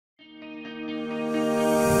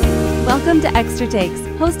Welcome to Extra Takes,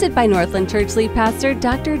 hosted by Northland Church Lead Pastor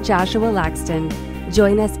Dr. Joshua Laxton.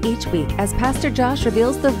 Join us each week as Pastor Josh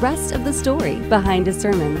reveals the rest of the story behind his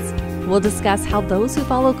sermons. We'll discuss how those who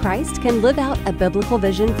follow Christ can live out a biblical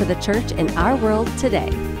vision for the church in our world today.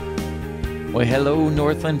 Well, hello,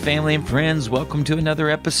 Northland family and friends. Welcome to another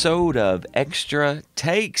episode of Extra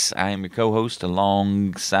Takes. I am your co-host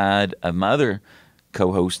alongside of my other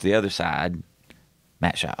co-host, the other side,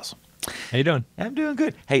 Matt Shiles. How you doing? I'm doing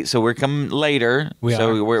good. Hey, so we're coming later. We're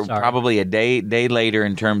Sorry. probably a day later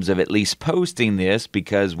in terms of at least posting this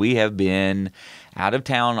because we have been out of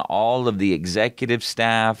town. All of the executive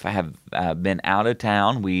staff have been out of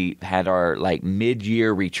town. We had our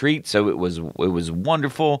mid-year retreat, so it was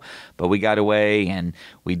wonderful. But we got away and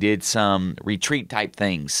we did some retreat type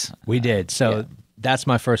things. We did. So that's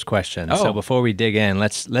my first question. Oh. So before we dig in,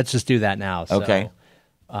 let's just do that now. So, okay.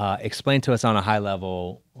 Explain to us on a high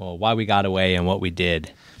level why we got away and what we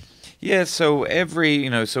did. Yeah, so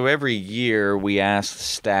every year we ask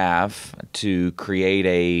staff to create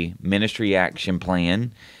a ministry action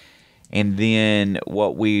plan, and then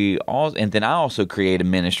I also create a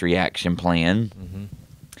ministry action plan. Mm-hmm.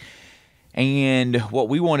 And what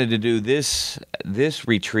we wanted to do this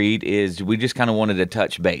retreat is we just kind of wanted to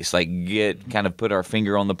touch base, put our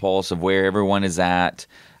finger on the pulse of where everyone is at.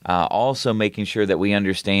 Also making sure that we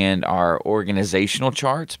understand our organizational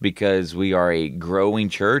charts because we are a growing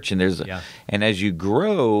church, and and as you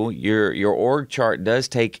grow, your org chart does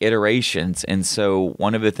take iterations. And so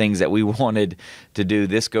one of the things that we wanted to do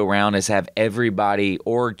this go round is have everybody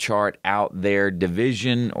org chart out their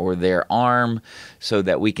division or their arm so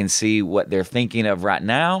that we can see what they're thinking of right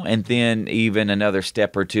now, and then even another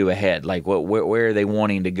step or two ahead, like where are they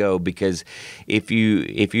wanting to go? Because if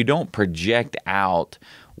you don't project out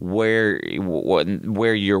where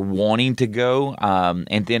you're wanting to go,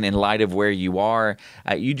 and then in light of where you are,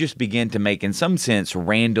 you just begin to make, in some sense,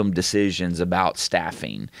 random decisions about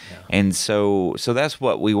staffing. Yeah. And so that's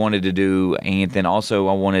what we wanted to do. And then also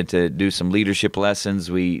I wanted to do some leadership lessons.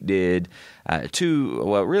 We did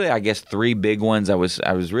three big ones. I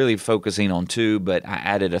was really focusing on two, but I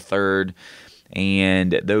added a third.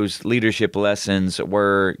 And those leadership lessons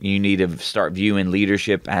were you need to start viewing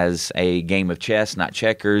leadership as a game of chess, not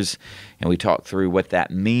checkers. And we talked through what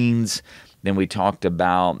that means. Then we talked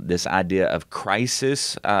about this idea of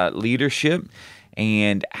crisis leadership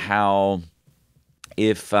and how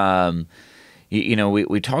if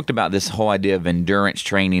we talked about this whole idea of endurance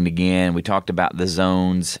training again. We talked about the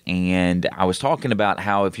zones, and I was talking about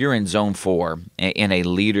how if you're in zone 4 in a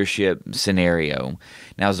leadership scenario,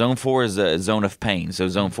 now zone 4 is a zone of pain. So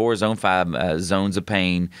zone 4, zone 5, zones of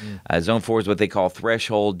pain. Zone 4 is what they call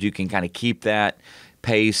threshold. You can kind of keep that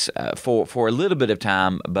pace for a little bit of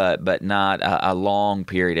time, but not a long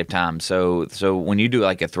period of time. So when you do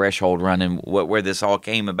like a threshold run, and where this all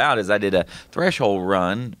came about is I did a threshold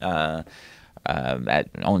run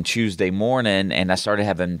on Tuesday morning, and I started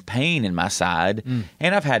having pain in my side,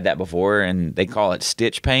 and I've had that before, and they call it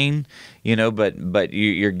stitch pain, but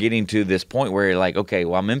you're getting to this point where you're like, okay,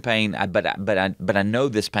 well, I'm in pain, but I know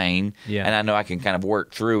this pain, and I know I can kind of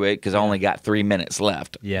work through it because I only got 3 minutes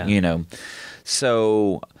left,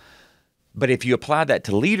 so. But if you apply that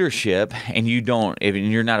to leadership and if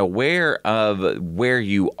you're not aware of where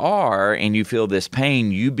you are and you feel this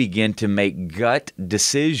pain, you begin to make gut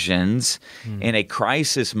decisions in a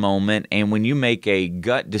crisis moment. And when you make a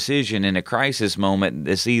gut decision in a crisis moment,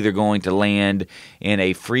 it's either going to land in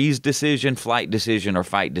a freeze decision, flight decision, or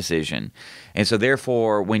fight decision. And so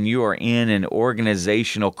therefore, when you are in an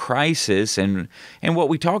organizational crisis, and what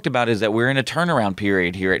we talked about is that we're in a turnaround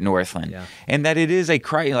period here at Northland, and that it is a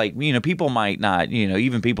crisis. People might not,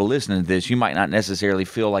 even people listening to this, you might not necessarily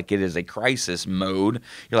feel like it is a crisis mode.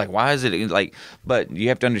 You're like, why is it like? But you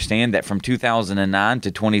have to understand that from 2009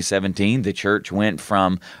 to 2017, the church went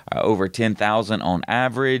from over 10,000 on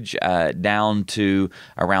average down to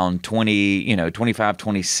around 25,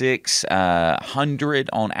 2600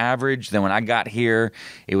 on average. Then when I got here,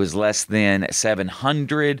 it was less than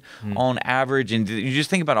 700 on average. And you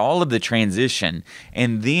just think about all of the transition,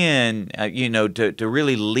 and then to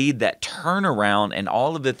really lead that turnaround and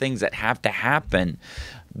all of the things that have to happen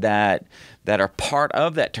that are part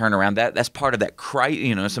of that turnaround. That's part of that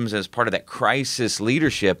someone says part of that crisis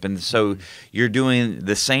leadership. And so you're doing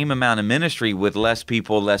the same amount of ministry with less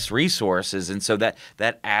people, less resources, and so that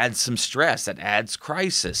adds some stress, that adds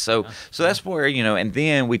crisis. So that's where and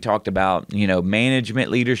then we talked about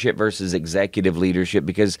management leadership versus executive leadership,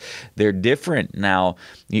 because they're different now.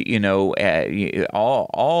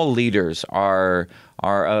 All leaders are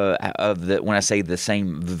are of the, when I say the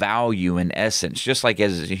same value and essence, just like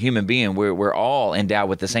as a human being, we're all endowed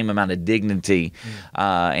with the same amount of dignity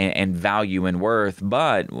and value and worth.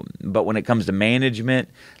 But when it comes to management,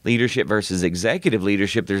 leadership versus executive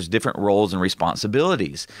leadership, there's different roles and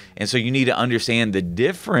responsibilities, and so you need to understand the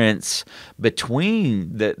difference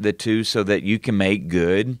between the two so that you can make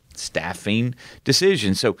good staffing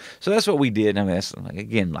decisions. So that's what we did. I mean, that's,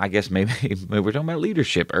 again, I guess maybe we're talking about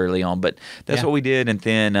leadership early on, but that's what we did. And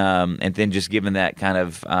then just given that kind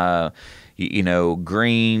of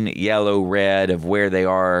green, yellow, red of where they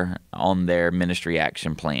are on their ministry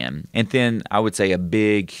action plan. And then I would say a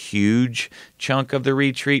big, huge chunk of the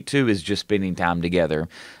retreat too is just spending time together.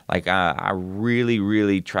 Like I really,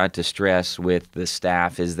 really tried to stress with the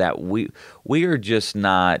staff is that we are just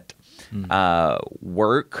not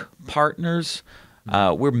work partners.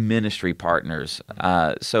 We're ministry partners.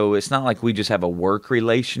 So it's not like we just have a work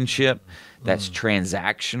relationship that's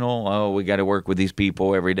transactional. Oh, we got to work with these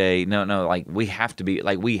people every day. No, like we have to be,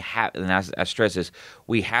 and I stress this,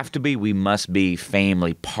 we must be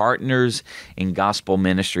family partners in gospel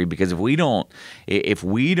ministry, because if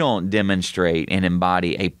we don't demonstrate and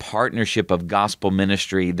embody a partnership of gospel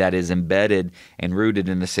ministry that is embedded and rooted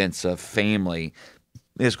in the sense of family,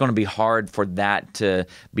 it's going to be hard for that to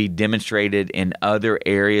be demonstrated in other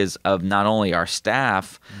areas of not only our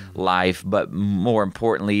staff life, but more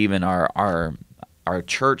importantly, even our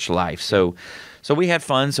church life. So we had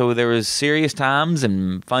fun. So there was serious times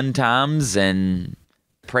and fun times and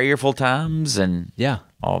prayerful times and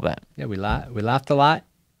all of that. Yeah, we laughed a lot.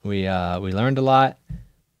 We learned a lot.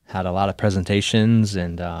 Had a lot of presentations,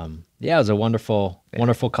 and it was a wonderful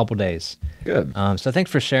couple days. Good. So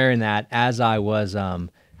thanks for sharing that. As I was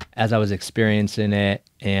experiencing it,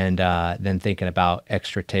 and then thinking about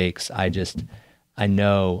extra takes, I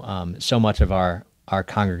know so much of our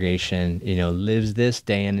congregation, lives this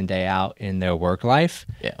day in and day out in their work life.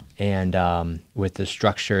 Yeah. And with the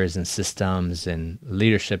structures and systems and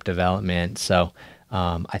leadership development. So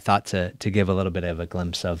I thought to give a little bit of a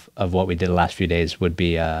glimpse of what we did the last few days would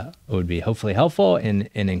be hopefully helpful and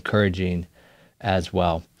encouraging as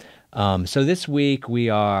well. So this week we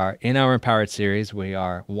are in our Empowered series. We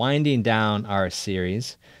are winding down our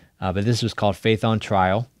series, but this was called Faith on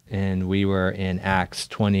Trial, and we were in Acts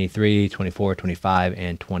 23, 24, 25,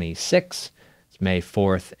 and 26. It's May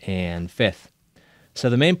 4th and 5th. So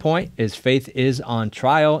the main point is faith is on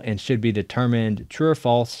trial and should be determined true or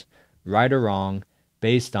false, right or wrong,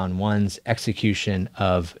 based on one's execution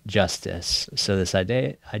of justice. So this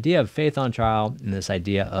idea of faith on trial and this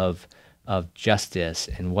idea of justice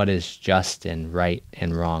and what is just and right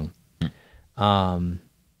and wrong.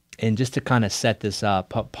 And just to kind of set this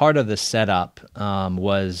up, part of the setup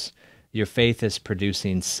was your faith is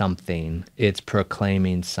producing something. It's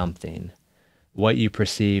proclaiming something. What you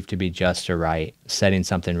perceive to be just or right, setting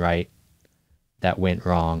something right that went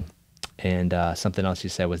wrong. And something else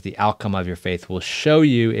you said was the outcome of your faith will show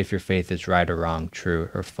you if your faith is right or wrong,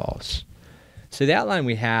 true or false. So the outline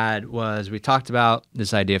we had was we talked about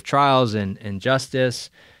this idea of trials and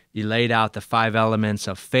justice. You laid out the 5 elements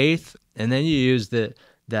of faith, and then you used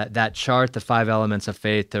that chart, the 5 elements of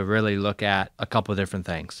faith, to really look at a couple of different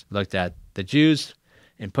things. Looked at the Jews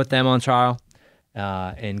and put them on trial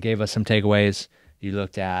and gave us some takeaways. You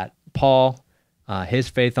looked at Paul, his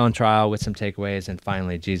faith on trial with some takeaways, and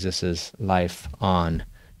finally Jesus's life on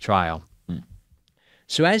trial.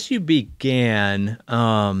 So as you began,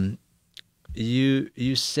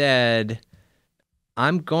 you said,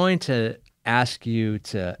 I'm going to ask you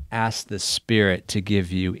to ask the Spirit to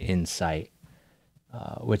give you insight,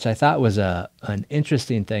 which I thought was an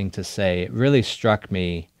interesting thing to say. It really struck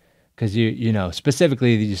me because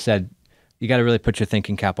specifically you said you got to really put your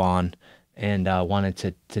thinking cap on, and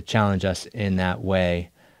wanted to challenge us in that way.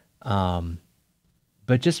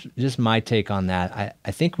 But just my take on that,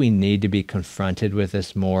 I think we need to be confronted with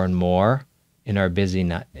this more and more in our busy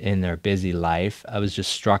life. I was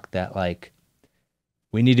just struck that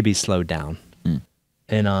we need to be slowed down.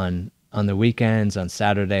 And on the weekends, on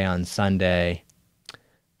Saturday, on Sunday,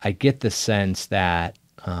 I get the sense that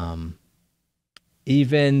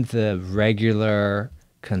even the regular,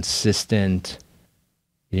 consistent,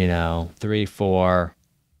 3-4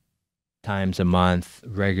 times a month,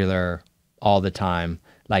 regular, all the time,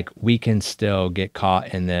 we can still get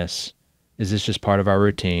caught in this. Is this just part of our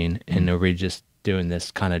routine? And are we just doing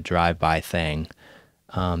this kind of drive-by thing?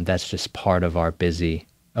 That's just part of our busy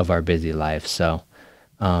life. So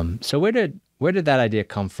where did that idea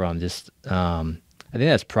come from? Just I think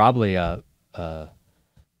that's probably a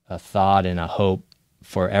thought and a hope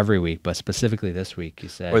for every week, but specifically this week, you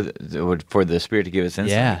said. For the Spirit to give us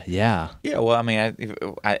insight. Yeah. Yeah, well, I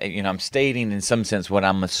mean, I'm stating in some sense what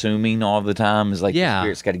I'm assuming all the time is like the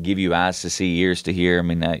Spirit's got to give you eyes to see, ears to hear. I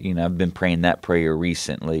mean, I've been praying that prayer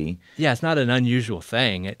recently. Yeah, it's not an unusual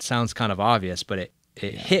thing. It sounds kind of obvious, but it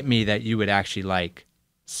hit me that you would actually like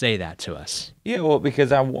say that to us. Yeah, well, because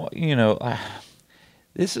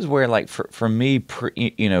this is where, like, for me,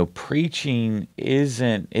 preaching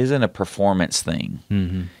isn't a performance thing.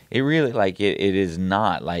 Mm-hmm. It really, like, it is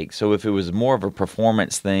not. Like, so if it was more of a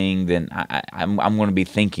performance thing, then I'm going to be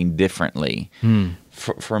thinking differently.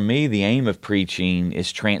 For me, the aim of preaching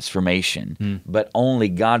is transformation, but only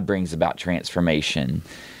God brings about transformation.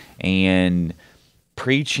 And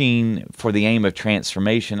preaching for the aim of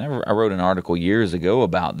transformation, I wrote an article years ago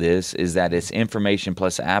about this, is that it's information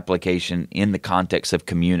plus application in the context of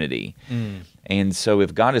community. And so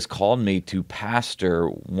if God has called me to pastor,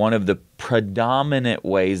 one of the predominant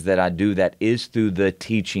ways that I do that is through the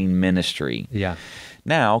teaching ministry. Yeah.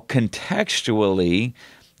 Now, contextually,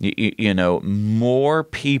 more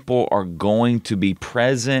people are going to be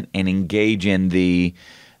present and engage in the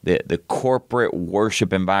corporate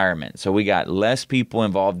worship environment. So we got less people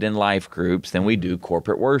involved in life groups than we do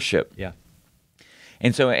corporate worship. Yeah.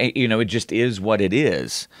 And so, it just is what it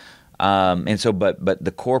is. And so, but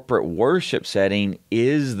the corporate worship setting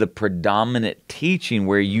is the predominant teaching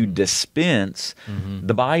where you dispense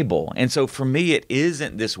the Bible. And so for me, it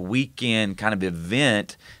isn't this weekend kind of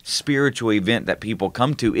event, spiritual event that people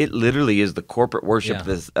come to. It literally is the corporate worship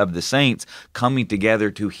of the saints coming together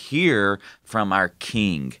to hear from our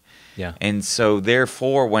King. Yeah. And so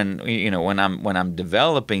therefore when I'm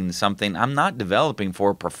developing something, I'm not developing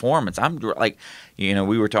for performance. I'm like,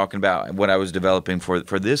 we were talking about what I was developing for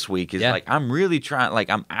this week is like, I'm really trying, like,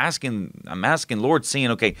 I'm asking Lord,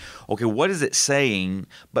 seeing, okay, what is it saying?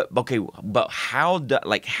 But how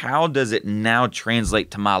does it now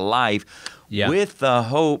translate to my life with the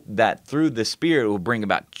hope that through the Spirit it will bring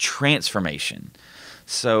about transformation?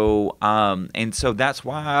 So, and so that's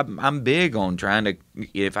why I'm big on trying to,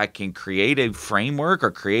 if I can create a framework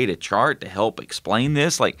or create a chart to help explain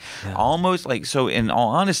this, almost like, so in all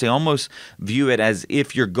honesty, almost view it as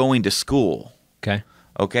if you're going to school.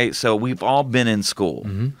 Okay. So we've all been in school.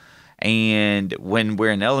 And when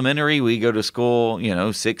we're in elementary, we go to school,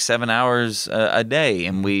 6-7 hours a day,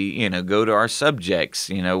 and we, go to our subjects,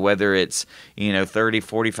 whether it's, 30,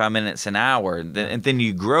 45 minutes an hour, and then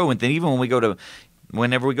you grow. And then even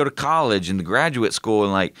whenever we go to college and the graduate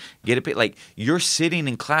school and you're sitting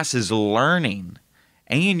in classes learning,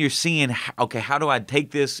 and you're seeing, how do I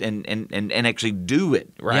take this and actually do it,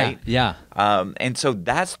 right? Yeah. And so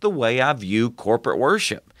that's the way I view corporate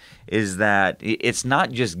worship, is that it's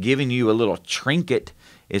not just giving you a little trinket.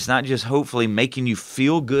 It's not just hopefully making you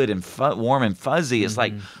feel good and warm and fuzzy. It's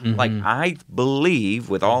like I believe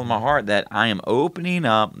with all of my heart that I am opening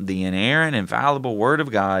up the inerrant, infallible Word of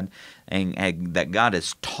God, and that God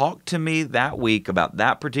has talked to me that week about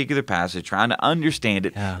that particular passage, trying to understand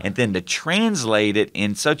it, and then to translate it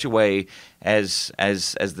in such a way as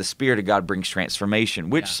the Spirit of God brings transformation,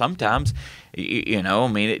 which sometimes,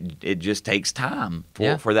 it just takes time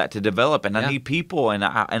for that to develop. And I need people, and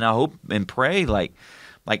I hope and pray like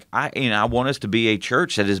I want us to be a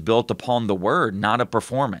church that is built upon the Word, not a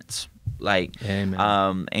performance.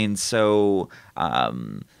 Amen. And so.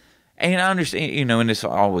 And I understand, and it's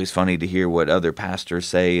always funny to hear what other pastors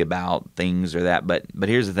say about things or that. But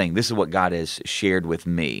here's the thing: this is what God has shared with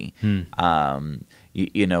me.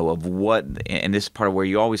 Of what, and this is part of where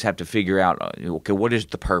you always have to figure out, okay, what is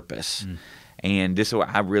the purpose? And this is what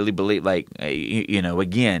I really believe.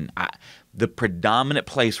 Again, the predominant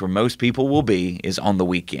place where most people will be is on the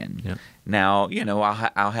weekend. Yep. Now,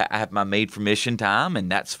 I have my made for mission time, and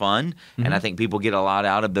that's fun. And I think people get a lot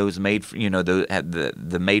out of those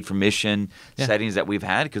the made for mission settings that we've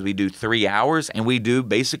had, because we do 3 hours and we do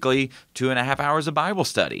basically 2.5 hours of Bible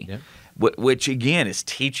study. Yep. Which again is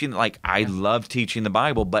teaching. I love teaching the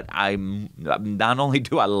Bible, but not only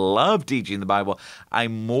do I love teaching the Bible, I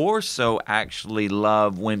more so actually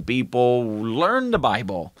love when people learn the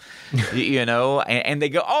Bible, and they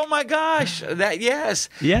go, "Oh my gosh, yes."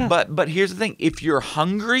 But here's the thing: if you're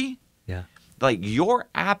hungry, your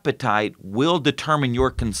appetite will determine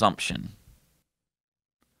your consumption.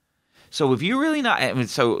 So if you're really not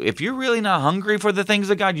hungry for the things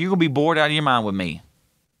of God, you're gonna be bored out of your mind with me.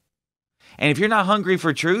 And if you're not hungry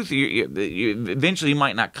for truth, you eventually you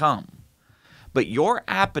might not come. But your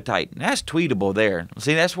appetite, and that's tweetable there.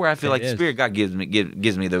 See, that's where I feel like the Spirit of God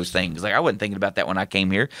gives me those things. I wasn't thinking about that when I came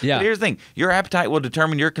here. Yeah. But here's the thing. Your appetite will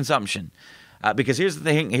determine your consumption. Because here's the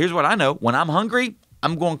thing. Here's what I know. When I'm hungry,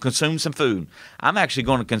 I'm going to consume some food. I'm actually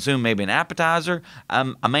going to consume maybe an appetizer,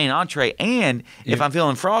 a main entree, and if I'm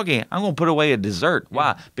feeling froggy, I'm going to put away a dessert.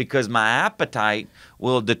 Why? Because my appetite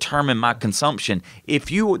will determine my consumption.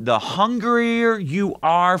 The hungrier you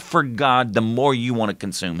are for God, the more you want to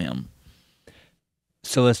consume Him.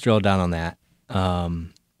 So let's drill down on that.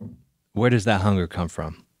 Where does that hunger come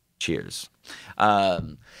from? Cheers. So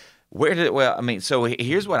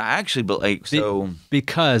here's what I actually believe.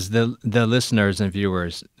 Because the listeners and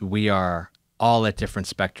viewers, we are all at different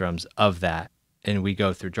spectrums of that. And we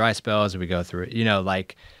go through dry spells, and we go through,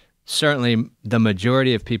 certainly the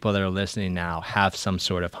majority of people that are listening now have some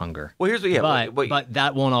sort of hunger. Well, but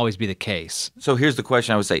that won't always be the case. So here's the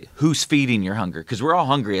question I would say. Who's feeding your hunger? Because we're all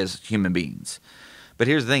hungry as human beings. But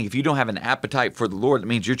here's the thing. If you don't have an appetite for the Lord, it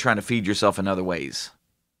means you're trying to feed yourself in other ways.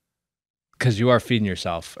 Because you are feeding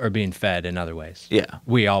yourself or being fed in other ways. Yeah.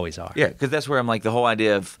 We always are. Yeah, because that's where I'm like, the whole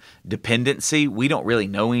idea of dependency, we don't really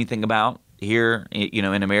know anything about here,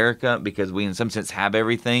 in America, because we in some sense have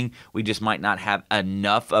everything. We just might not have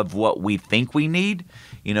enough of what we think we need.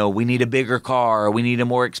 We need a bigger car, or we need a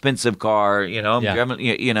more expensive car, or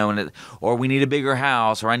we need a bigger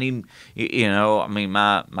house, or I need, my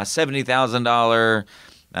 $70,000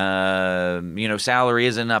 salary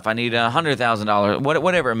isn't enough. I need $100,000,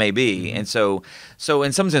 whatever it may be. And so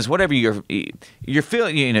in some sense, whatever you're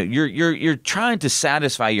feeling, you're trying to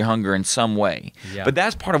satisfy your hunger in some way. Yeah. But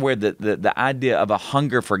that's part of where the idea of a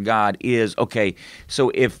hunger for God is. Okay,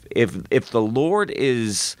 so if the Lord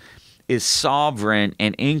is sovereign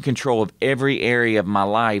and in control of every area of my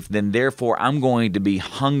life, then therefore I'm going to be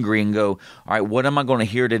hungry and go, all right, what am I going to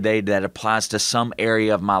hear today that applies to some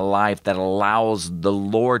area of my life that allows the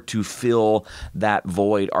Lord to fill that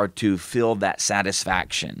void or to fill that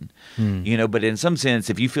satisfaction? But in some sense,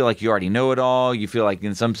 if you feel like you already know it all, you feel like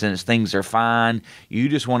in some sense things are fine, you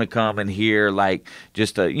just want to come and hear like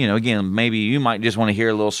just again, maybe you might just want to hear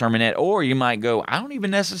a little sermonette, or you might go, I don't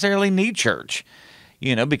even necessarily need church.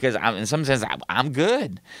 Because in some sense, I'm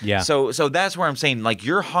good. Yeah. So that's where I'm saying, like,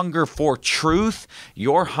 your hunger for truth,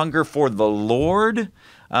 your hunger for the Lord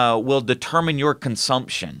will determine your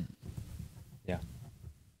consumption. Yeah.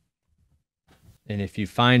 And if you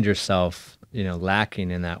find yourself, lacking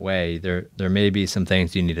in that way, there may be some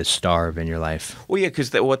things you need to starve in your life. Well, yeah, because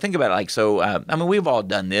think about it. We've all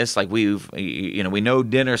done this. Like we know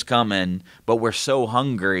dinner's coming, but we're so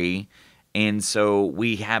hungry, and so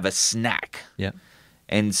we have a snack. Yeah.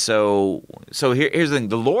 And so here's the thing.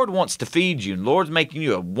 The Lord wants to feed you. The Lord's making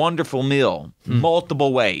you a wonderful meal,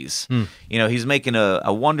 multiple ways. He's making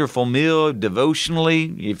a wonderful meal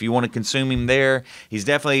devotionally, if you want to consume Him there. He's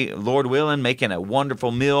definitely, Lord willing, making a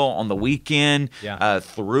wonderful meal on the weekend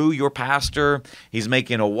through your pastor. He's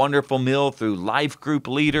making a wonderful meal through life group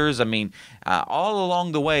leaders. All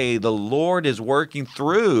along the way, the Lord is working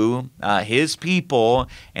through His people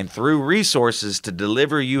and through resources to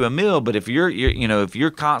deliver you a meal. But if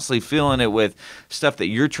you're constantly filling it with stuff that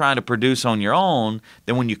you're trying to produce on your own,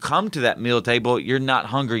 then when you come to that meal table, you're not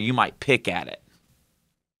hungry. You might pick at it.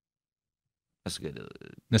 That's good.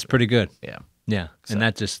 That's pretty good. Yeah. Yeah. So, and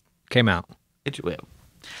that just came out. I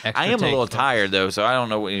am a little tired, though, so I don't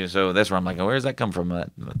know. So that's where I'm like, where does that come from? The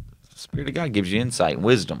Spirit of God gives you insight and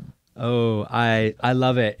wisdom. Oh, I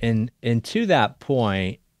love it. And to that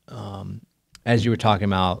point, as you were talking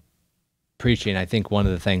about preaching, I think one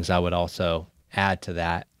of the things I would also add to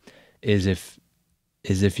that is if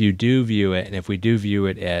you do view it, and if we do view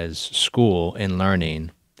it as school and learning,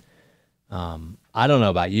 I don't know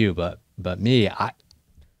about you, but me,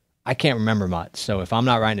 I can't remember much. So if I'm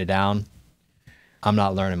not writing it down, I'm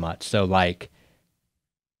not learning much. So like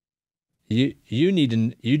you need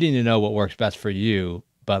to know what works best for you.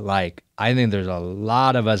 But like, I think there's a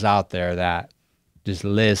lot of us out there that just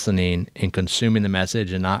listening and consuming the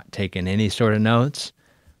message and not taking any sort of notes.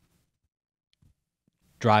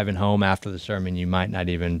 Driving home after the sermon, you might not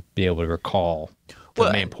even be able to recall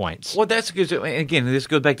the main points. Well, that's because, again, this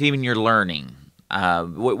goes back to even your learning.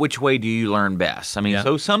 Which way do you learn best?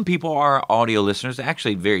 So some people are audio listeners.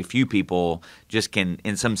 Actually, very few people just can,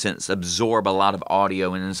 in some sense, absorb a lot of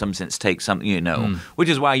audio and in some sense take some, which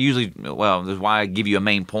is why that's why I give you a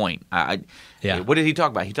main point. What did he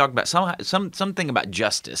talk about? He talked about something about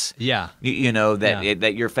justice. Yeah.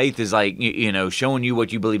 That your faith is like, showing you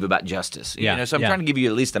what you believe about justice. So I'm trying to give you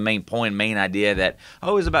at least a main point, main idea that,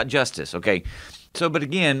 it's about justice. Okay. So, but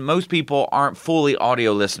again, most people aren't fully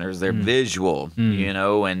audio listeners. They're visual,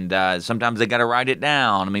 and sometimes they got to write it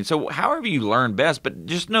down. So however you learn best, but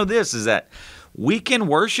just know this is that weekend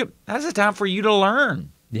worship, that's a time for you to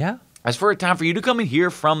learn. Yeah. As for a time for you to come and hear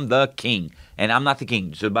from the King. And I'm not the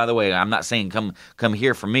king. So by the way, I'm not saying come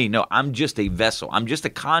hear from me. No, I'm just a vessel. I'm just a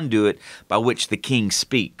conduit by which the king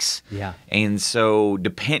speaks. Yeah. And so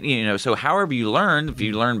so however you learn, if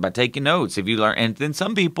you learn by taking notes, if you learn, and then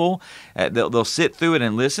some people, they'll sit through it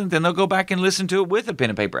and listen, then they'll go back and listen to it with a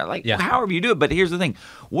pen and paper. However you do it. But here's the thing.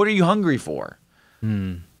 What are you hungry for?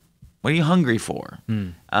 What are you hungry for?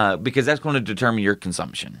 Because that's going to determine your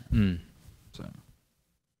consumption.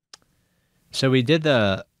 So we did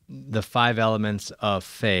the 5 elements of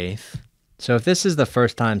faith. So if this is the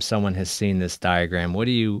first time someone has seen this diagram, what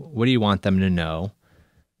do you want them to know?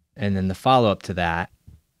 And then the follow-up to that,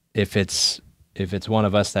 if it's one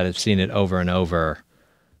of us that have seen it over and over,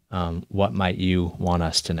 what might you want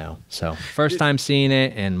us to know? So first time seeing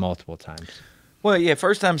it and multiple times. Well, yeah,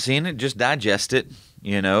 first time seeing it, just digest it.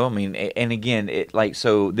 I mean, and again,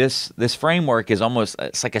 this framework is almost,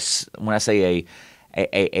 it's like when I say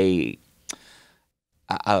a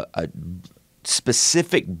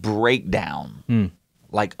specific breakdown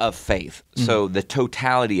like of faith. So the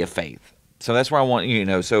totality of faith. So that's where I want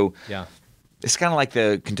so yeah. It's kind of like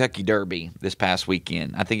the Kentucky Derby this past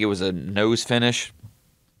weekend. I think it was a nose finish.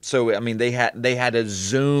 So I mean they had to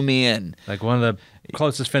zoom in. Like one of the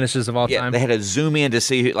closest finishes of all time. They had to zoom in to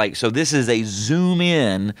see so this is a zoom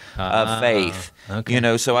in of faith.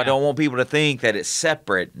 Okay. So I don't want people to think that it's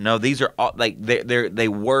separate. No, these are all they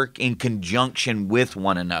work in conjunction with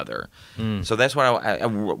one another. So that's what I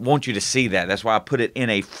want you to see that. That's why I put it in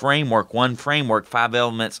a framework, 5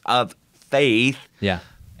 elements of faith. Yeah.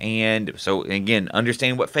 And so again,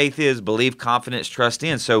 understanding what faith is, believe, confidence, trust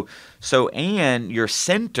in. So and your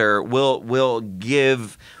center will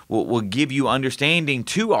give you understanding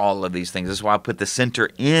to all of these things. That's why I put the center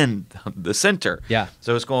in the center. Yeah.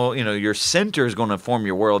 So it's going, your center is going to form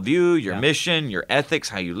your worldview, your mission, your ethics,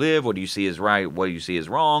 how you live, what do you see as right, what do you see as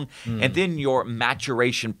wrong, and then your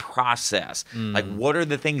maturation process. Like what are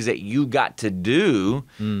the things that you got to do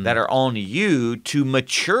that are on you to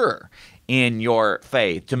mature in your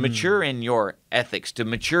faith, to mature in your ethics, to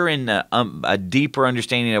mature in a deeper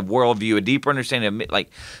understanding of worldview, a deeper understanding of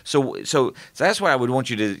so that's what I would want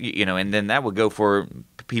you to and then that would go for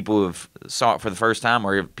people who've saw it for the first time,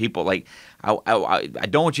 or people I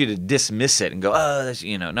don't want you to dismiss it and go, oh, that's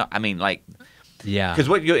no, I mean yeah, because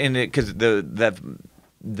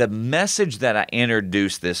the message that I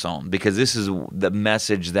introduced this on, because this is the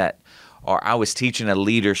message that I was teaching a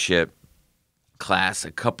leadership class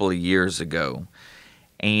a couple of years ago,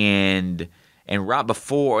 and right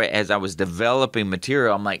before, as I was developing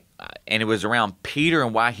material, I'm like, and it was around Peter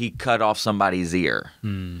and why he cut off somebody's ear,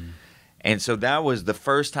 and so that was the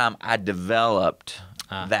first time I developed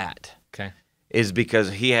that. Okay, is because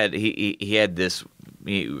he had this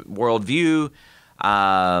worldview,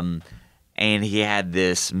 and he had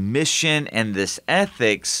this mission and this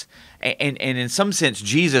ethics. And in some sense,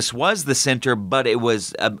 Jesus was the center, but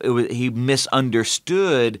he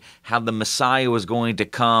misunderstood how the Messiah was going to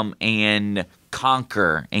come and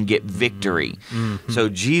conquer and get victory. So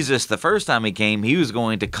Jesus, the first time he came, he was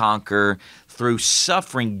going to conquer through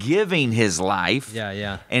suffering, giving his life.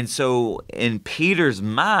 Yeah. And so in Peter's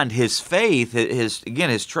mind, his faith,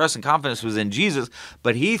 his trust and confidence was in Jesus,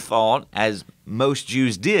 but he thought, as most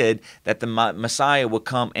Jews did, that the Messiah would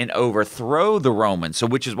come and overthrow the Romans. So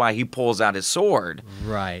which is why he pulls out his sword.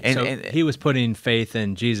 Right. And he was putting faith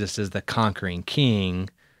in Jesus as the conquering king,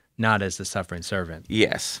 not as the suffering servant.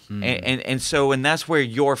 Yes. And that's where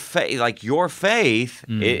your faith,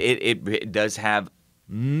 it does have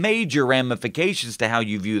major ramifications to how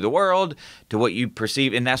you view the world, to what you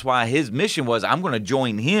perceive, and that's why his mission was, I'm going to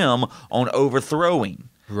join him on overthrowing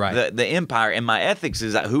the empire, and my ethics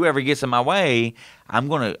is that whoever gets in my way, I'm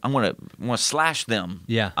going to slash them.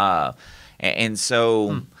 Yeah.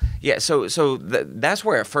 So that's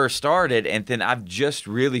where it first started, and then I've just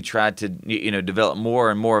really tried to develop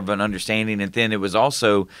more and more of an understanding, and then it was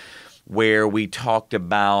also where we talked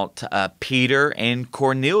about Peter and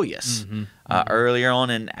Cornelius. Earlier on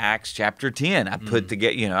in Acts chapter 10, I put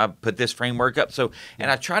I put this framework up. So,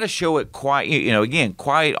 and I try to show it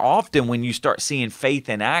quite often when you start seeing faith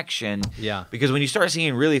in action. Yeah. Because when you start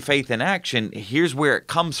seeing really faith in action, here's where it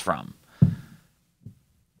comes from.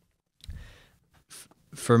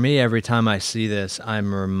 For me, every time I see this,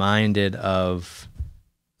 I'm reminded of,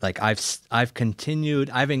 I've continued.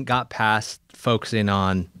 I haven't got past focusing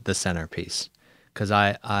on the centerpiece, because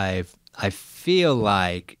I feel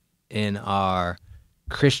like in our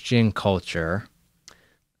Christian culture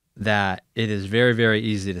that it is very, very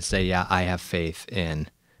easy to say, yeah, I have faith in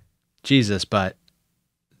Jesus, but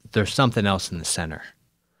there's something else in the center.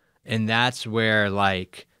 And that's where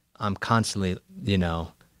I'm constantly,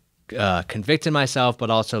 convicting myself, but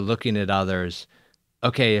also looking at others.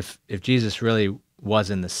 Okay, if Jesus really was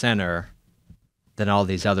in the center, then all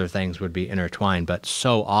these other things would be intertwined. But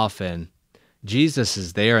so often, Jesus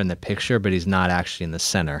is there in the picture, but he's not actually in the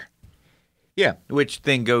center. Yeah, which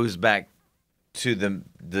then goes back to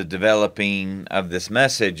the developing of this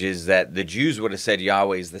message is that the Jews would have said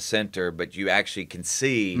Yahweh is the center, but you actually can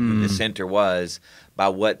see who the center was by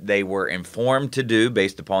what they were informed to do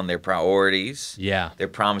based upon their priorities, their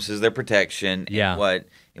promises, their protection, and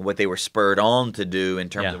what they were spurred on to do in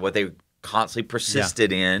terms of what they constantly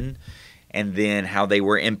persisted in, and then how they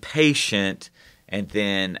were impatient, and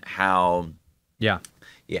then how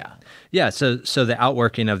So the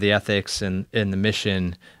outworking of the ethics and the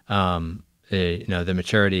mission, the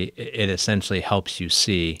maturity, it essentially helps you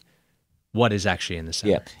see what is actually in the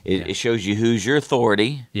center. It shows you who's your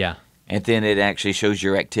authority. And then it actually shows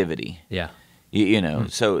your activity. So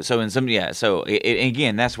in some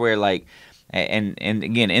again, that's where like. And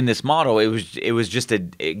again, in this model, it was just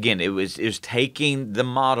it was taking the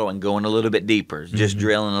model and going a little bit deeper, just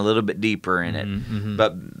drilling a little bit deeper in it.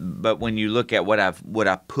 But when you look at what I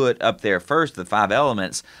put up there first, the 5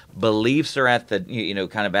 elements, beliefs are at the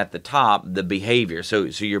kind of at the top, the behavior. So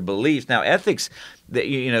your beliefs now, ethics.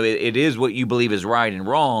 It is what you believe is right and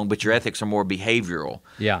wrong, but your ethics are more behavioral.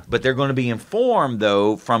 But they're going to be informed,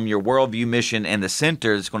 though, from your worldview, mission, and the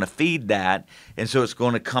center. It's going to feed that, and so it's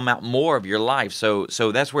going to come out more of your life. So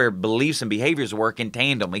that's where beliefs and behaviors work in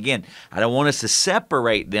tandem. Again, I don't want us to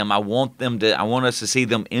separate them. I want us to see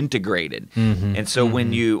them integrated. And so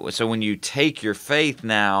when you take your faith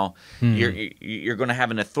now, you're going to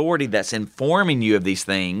have an authority that's informing you of these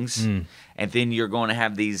things. And then you're going to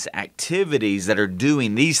have these activities that are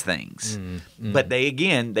doing these things. But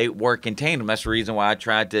they work in tandem. That's the reason why I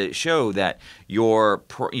tried to show that your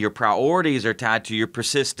priorities are tied to your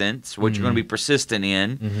persistence, what you're going to be persistent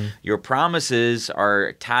in. Your promises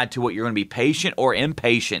are tied to what you're going to be patient or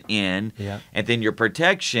impatient in. And then your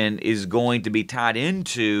protection is going to be tied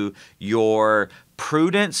into your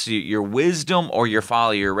prudence, your wisdom, or your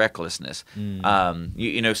folly, your recklessness.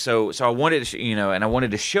 So I wanted to, and I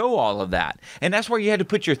wanted to show all of that, and that's where you had to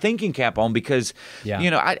put your thinking cap on because,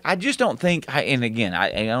 I just don't think. And again,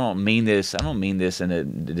 I don't mean this. I don't mean this in a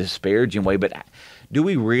disparaging way, but do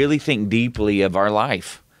we really think deeply of our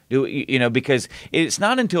life? Because it's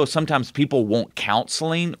not until sometimes people want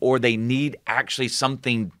counseling or they need actually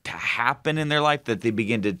something to happen in their life that they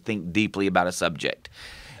begin to think deeply about a subject.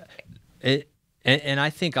 And I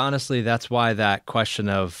think honestly, that's why that question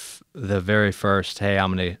of the very first, hey,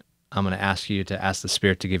 I'm gonna ask you to ask the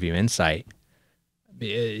Spirit to give you insight.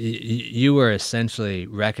 You were essentially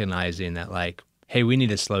recognizing that, like, hey, we need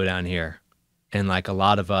to slow down here, and like a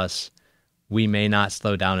lot of us, we may not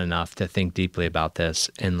slow down enough to think deeply about this,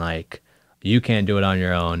 and like you can't do it on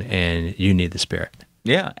your own, and you need the Spirit.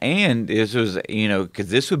 Yeah, and this was because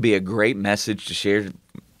this would be a great message to share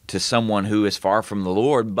to someone who is far from the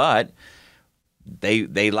Lord, but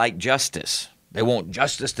they like justice. They want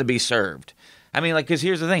justice to be served. I mean, like, because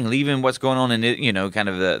here's the thing: leaving what's going on in kind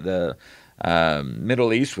of the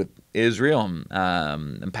Middle East with Israel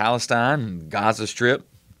and Palestine, and Gaza Strip,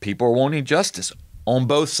 people are wanting justice on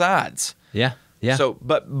both sides. Yeah. So,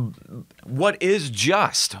 but what is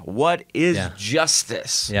just? What is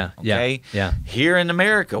justice? Okay. Here in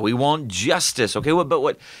America, we want justice. Okay. But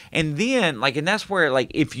what? And then, like, and that's where, like,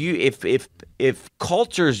 if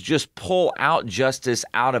cultures just pull out justice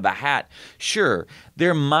out of a hat, sure,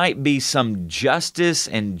 there might be some justice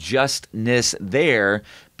and justness there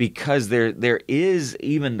because there is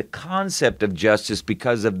even the concept of justice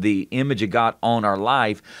because of the image of God on our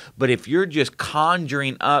life. But if you're just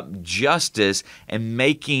conjuring up justice and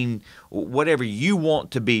making whatever you want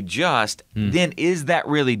to be just, then is that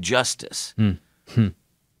really justice?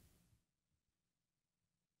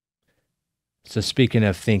 So speaking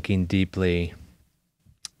of thinking deeply,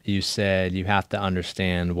 you said you have to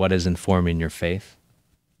understand what is informing your faith.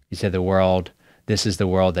 You said this is the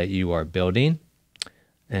world that you are building.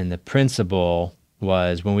 And the principle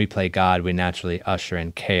was when we play God, we naturally usher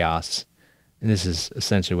in chaos. And this is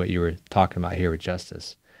essentially what you were talking about here with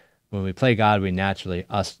justice. When we play God, we naturally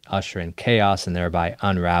usher in chaos and thereby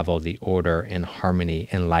unravel the order and harmony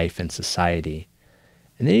in life and society.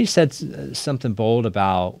 And then you said something bold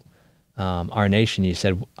about our nation. You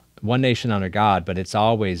said, one nation under God, but it's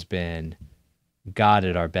always been God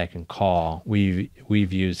at our beck and call.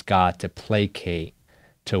 We've used God to placate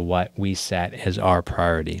to what we set as our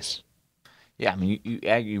priorities. Yeah, I mean,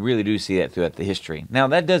 you really do see that throughout the history. Now,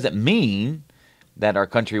 that doesn't mean that our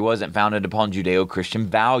country wasn't founded upon Judeo-Christian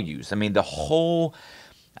values. I mean, the whole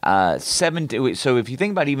So if you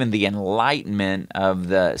think about even the Enlightenment of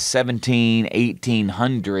the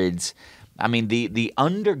 1800s, I mean, the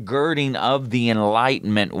undergirding of the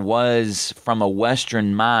Enlightenment was from a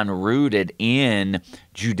Western mind rooted in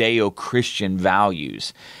Judeo-Christian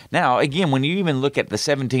values. Now, again, when you even look at the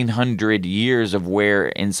 1700 years of where,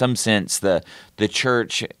 in some sense, the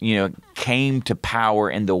church, came to power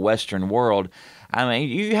in the Western world, I mean,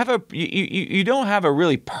 you don't have a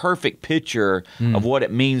really perfect picture of what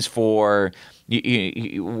it means for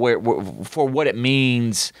what it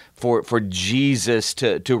means for Jesus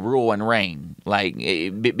to rule and reign,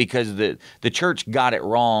 because the church got it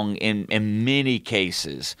wrong in many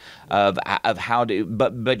cases of how to.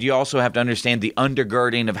 But you also have to understand the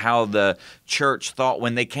undergirding of how the church thought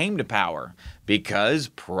when they came to power. Because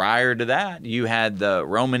prior to that, you had the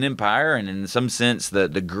Roman Empire, and in some sense,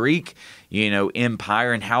 the Greek,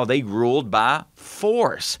 empire, and how they ruled by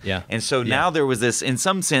force. Yeah. And so now there was this, in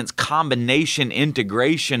some sense, combination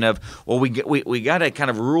integration of, well, we got to kind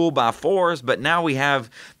of rule by force, but now we have,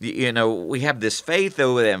 we have this faith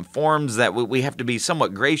though that informs that we have to be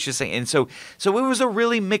somewhat gracious, and so it was a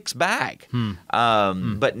really mixed bag.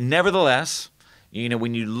 But nevertheless,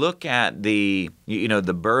 when you look at the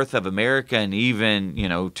birth of America, and even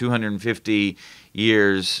 250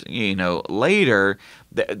 years later,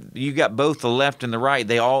 you got both the left and the right.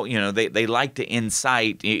 They all they like to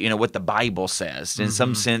incite what the Bible says in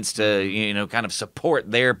some sense to kind of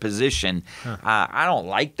support their position. I don't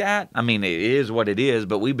like that. I mean, it is what it is,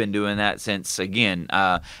 but we've been doing that since and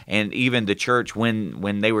even the church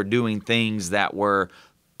when they were doing things that were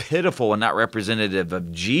pitiful and not representative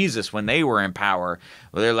of Jesus when they were in power.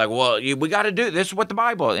 Well, they're like, well, we got to do this is what the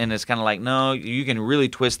Bible, and it's kind of like, no, you can really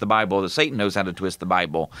twist the Bible. Satan knows how to twist the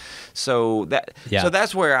Bible. So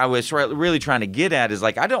that's where I was really trying to get at is,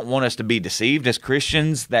 like, I don't want us to be deceived as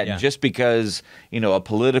Christians that just because a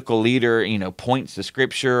political leader points to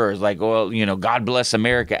Scripture or is like, well, God bless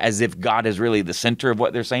America, as if God is really the center of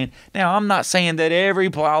what they're saying. Now, I'm not saying that every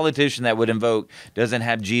politician that would invoke doesn't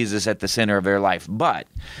have Jesus at the center of their life, but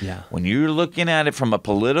when you're looking at it from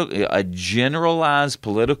a generalized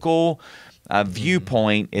political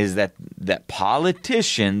viewpoint, is that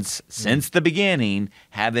politicians since the beginning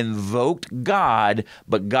have invoked God,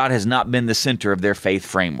 but God has not been the center of their faith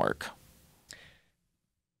framework.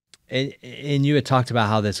 And you had talked about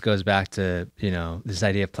how this goes back to this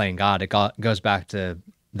idea of playing God. It goes back to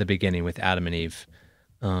the beginning with Adam and Eve,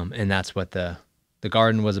 and that's what the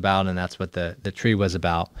garden was about, and that's what the tree was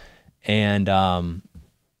about,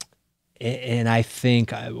 And I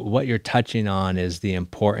think what you're touching on is the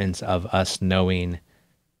importance of us knowing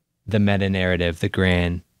the meta-narrative, the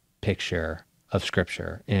grand picture of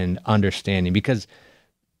Scripture, and understanding, because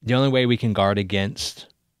the only way we can guard against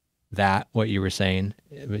that, what you were saying,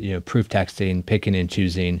 proof texting, picking and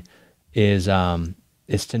choosing, is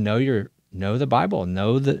to know the Bible,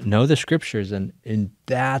 know the Scriptures, and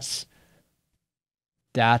that's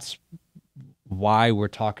why we're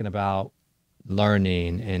talking about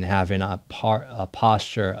learning and having a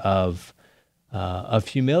posture of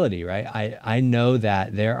humility, right? I know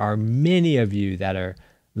that there are many of you that are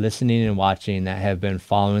listening and watching that have been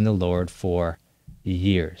following the Lord for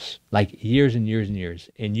years, like years and years and years,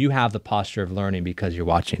 and you have the posture of learning because you're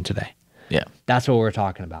watching today. Yeah, that's what we're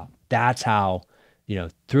talking about. That's how,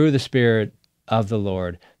 through the Spirit of the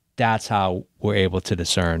Lord, that's how we're able to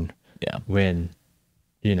discern when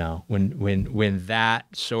that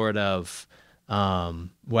sort of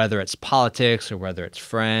whether it's politics or whether it's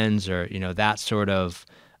friends or, that sort of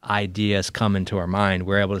ideas come into our mind,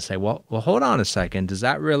 we're able to say, well, hold on a second. Does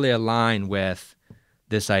that really align with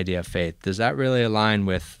this idea of faith? Does that really align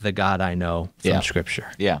with the God I know from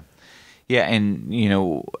Scripture? Yeah.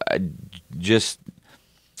 And, just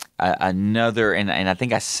another, and I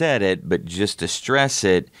think I said it, but just to stress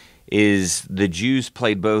it, is the Jews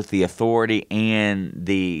played both the authority and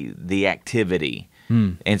the activity.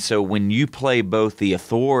 And so when you play both the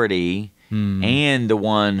authority and the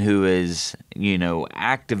one who is,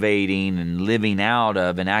 activating and living out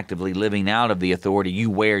of and actively living out of the authority, you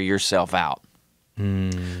wear yourself out.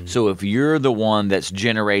 So if you're the one that's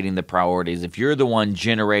generating the priorities, if you're the one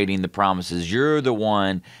generating the promises, you're the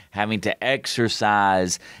one having to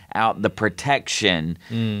exercise out the protection,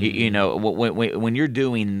 when you're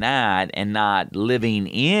doing that and not living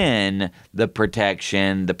in the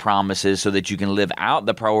protection, the promises, so that you can live out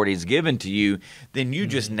the priorities given to you, then you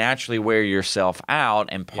just naturally wear yourself out.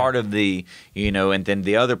 And part of the, and then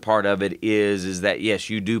the other part of it is that, yes,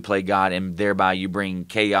 you do play God, and thereby you bring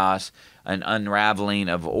chaos, an unraveling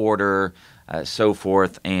of order, so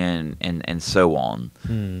forth and so on.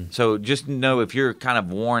 So just know if you're kind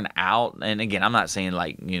of worn out, and again, I'm not saying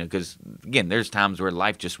like, because again, there's times where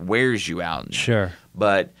life just wears you out. Sure.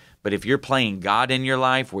 But if you're playing God in your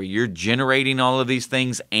life, where you're generating all of these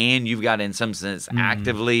things, and you've got to, in some sense,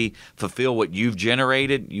 actively fulfill what you've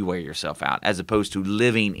generated, you wear yourself out, as opposed to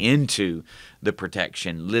living into the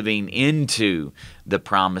protection, living into the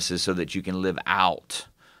promises so that you can live out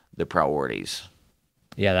the priorities.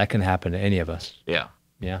 Yeah, that can happen to any of us. Yeah.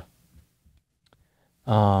 Yeah.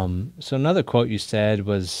 So another quote you said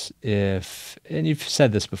was, and you've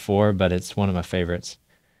said this before, but it's one of my favorites.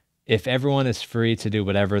 If everyone is free to do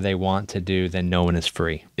whatever they want to do, then no one is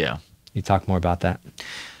free. Yeah. You talk more about that?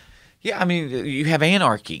 Yeah, I mean, you have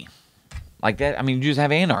anarchy. Like that, I mean, you just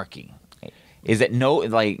have anarchy. Is that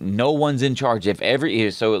no one's in charge.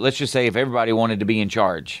 So let's just say if everybody wanted to be in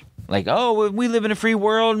charge. Like, oh, we live in a free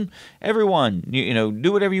world. Everyone,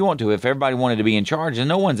 do whatever you want to. If everybody wanted to be in charge, then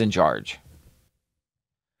no one's in charge.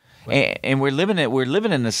 And we're living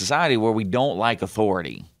in a society where we don't like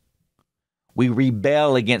authority. We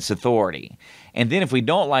rebel against authority. And then if we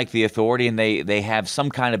don't like the authority and they have some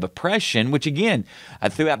kind of oppression, which again,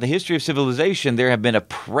 throughout the history of civilization, there have been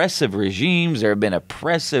oppressive regimes, there have been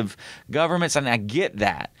oppressive governments, and I get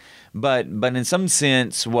that. But in some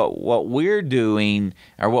sense, what we're doing,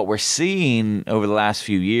 or what we're seeing over the last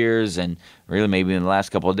few years, and really maybe in the last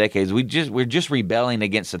couple of decades, we're just rebelling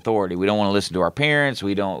against authority. We don't want to listen to our parents.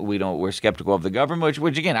 We're skeptical of the government,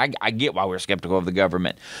 which again, I get why we're skeptical of the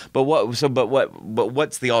government. But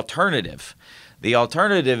what's the alternative? The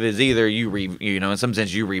alternative is either in some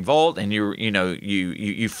sense you revolt and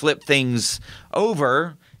you flip things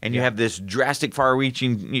over. And you have this drastic,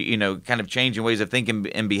 far-reaching, kind of change in ways of thinking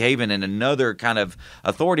and behaving, and another kind of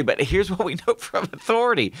authority. But here's what we know from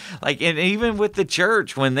authority, and even with the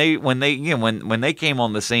church when they came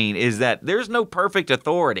on the scene, is that there's no perfect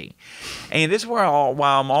authority. And this is why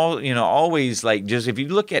I'm always just, if you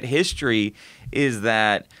look at history, is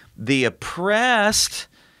that the oppressed,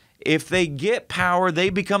 if they get power, they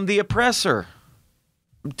become the oppressor.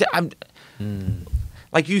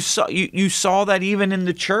 Like you saw that even in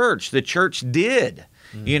the church. The church did.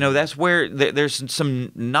 That's where there's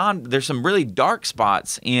some really dark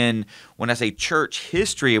spots in, when I say church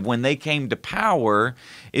history, of when they came to power,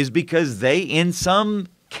 is because they, in some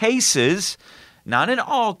cases, not in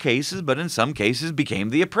all cases, but in some cases, became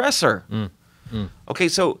the oppressor. Okay,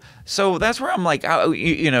 so that's where I'm like,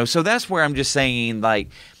 so that's where I'm just saying,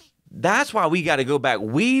 that's why we got to go back.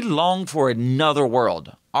 We long for another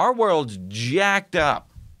world. Our world's jacked up.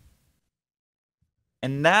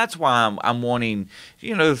 And that's why I'm wanting,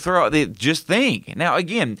 to throw out just think. Now,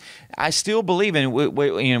 again, I still believe in,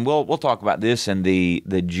 we'll talk about this in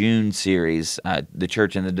the June series, The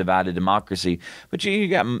Church and the Divided Democracy. But you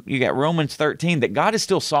got Romans 13, that God is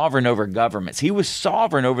still sovereign over governments. He was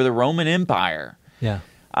sovereign over the Roman Empire. Yeah.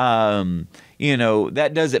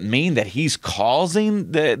 That doesn't mean that he's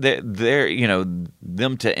causing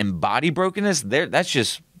them to embody brokenness.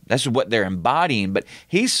 That's what they're embodying. But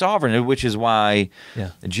he's sovereign, which is why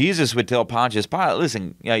Jesus would tell Pontius Pilate,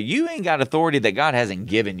 listen, you ain't got authority that God hasn't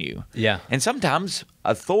given you. Yeah. And sometimes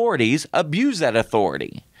authorities abuse that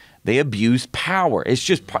authority. They abuse power. It's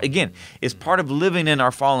just, again, it's part of living in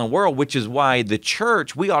our fallen world, which is why the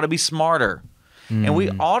church, we ought to be smarter. And we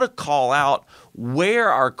ought to call out where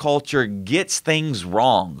our culture gets things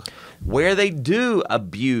wrong, where they do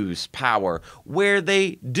abuse power, where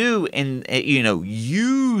they do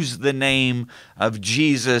use the name of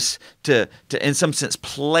Jesus to in some sense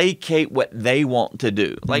placate what they want to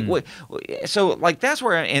do. That's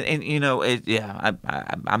where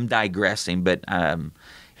I'm digressing, but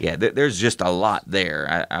there's just a lot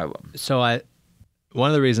there. One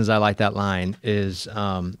of the reasons I like that line is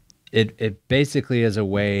it basically is a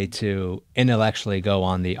way to intellectually go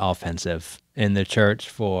on the offensive. In the church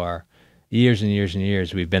for years and years and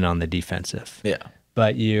years, we've been on the defensive. Yeah.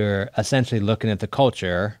 But you're essentially looking at the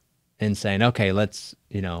culture and saying, okay, let's,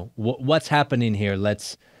 what's happening here?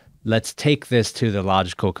 Let's take this to the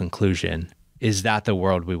logical conclusion. Is that the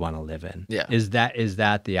world we want to live in? Yeah. Is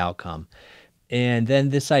that the outcome? And then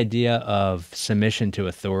this idea of submission to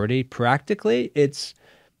authority, practically, it's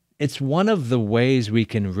one of the ways we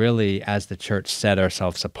can really, as the church, set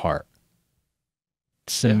ourselves apart.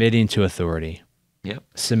 Submitting to authority. Yep.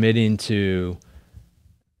 Submitting to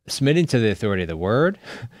the authority of the word,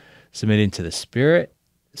 submitting to the Spirit,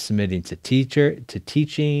 submitting to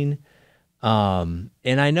teaching. And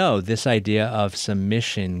I know this idea of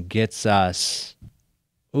submission gets us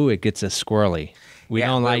squirrely. We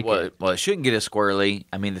don't like it. Well, it shouldn't get us squirrely.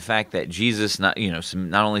 I mean, the fact that Jesus not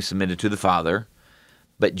only submitted to the Father,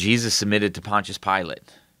 but Jesus submitted to Pontius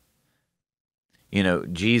Pilate.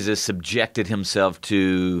 Jesus subjected himself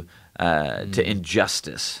to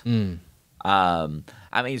injustice. It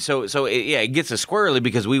gets us squirrely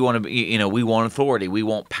because we want to, we want authority, we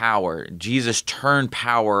want power. Jesus turned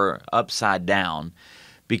power upside down,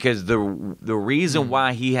 because the reason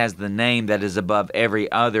why he has the name that is above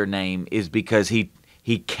every other name is because he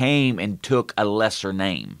came and took a lesser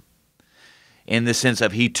name. In the sense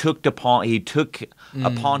of he took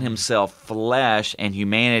upon himself flesh and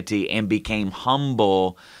humanity and became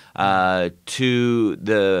humble to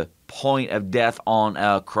the point of death on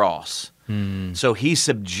a cross. So he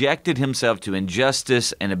subjected himself to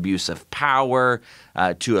injustice and abuse of power,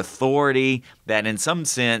 to authority that in some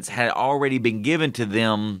sense had already been given to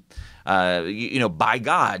them, by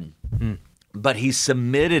God. But he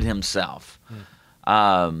submitted himself.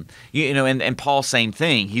 And Paul, same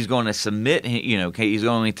thing. He's going to submit. He's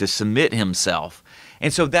going to submit himself.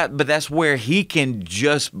 And so that's where he can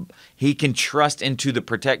trust into the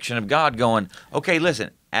protection of God, going, okay,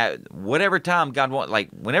 listen, at whatever time God wants,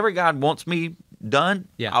 whenever God wants me done,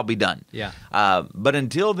 I'll be done. Yeah. But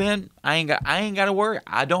until then, I ain't got to worry.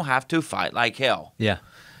 I don't have to fight like hell. Yeah.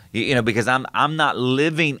 Because I'm not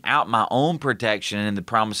living out my own protection and the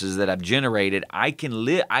promises that I've generated. I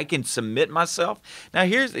can submit myself. Now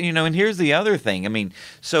here's the other thing.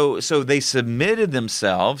 So they submitted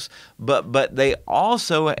themselves, but they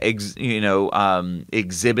also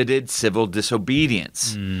exhibited civil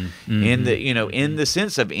disobedience in the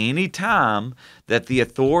sense of any time that the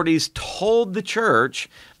authorities told the church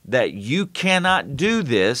that you cannot do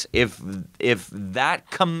this, if that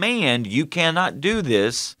command, you cannot do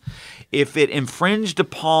this, if it infringed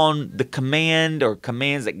upon the command or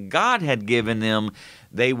commands that God had given them,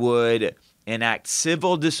 they would enact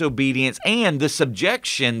civil disobedience and the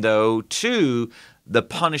subjection, though, to the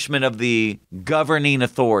punishment of the governing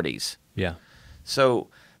authorities. Yeah. So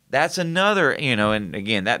that's another, and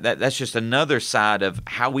again, that's just another side of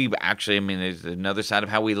how we actually, there's another side of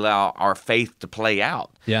how we allow our faith to play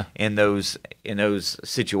out in those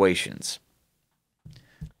situations.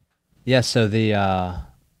 Yeah, so the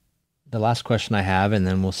last question I have, and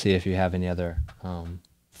then we'll see if you have any other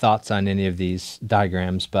thoughts on any of these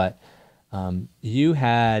diagrams, but you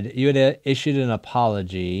had issued an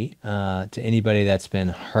apology to anybody that's been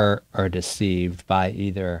hurt or deceived by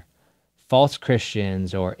either false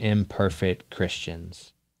Christians or imperfect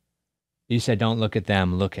Christians. You said, don't look at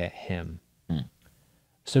them, look at him.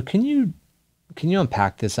 So can you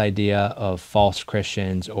unpack this idea of false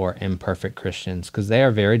Christians or imperfect Christians? Because they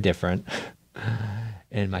are very different.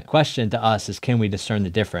 And my question to us is, can we discern the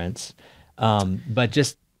difference? But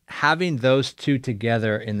just having those two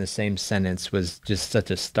together in the same sentence was just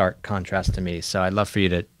such a stark contrast to me. So I'd love for you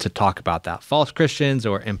to talk about that. False Christians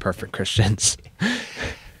or imperfect Christians.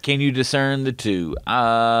 Can you discern the two?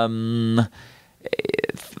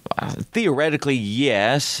 Theoretically,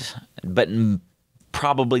 yes, but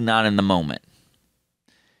probably not in the moment.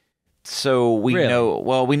 So we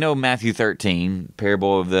know Matthew 13,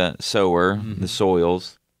 parable of the sower, the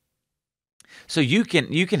soils. So you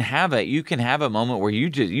can have a moment where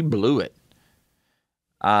you blew it.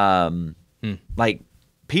 Like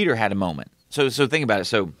Peter had a moment. So think about it.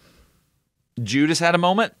 So Judas had a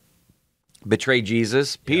moment. Betrayed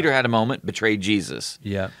Jesus. Peter had a moment, betrayed Jesus.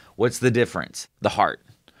 Yeah. What's the difference? The heart.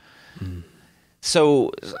 So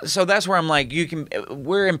that's where I'm like,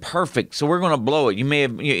 we're imperfect, so we're going to blow it. You may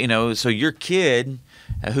have, so your kid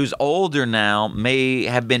who's older now may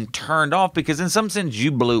have been turned off because in some sense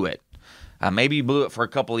you blew it. Maybe you blew it for a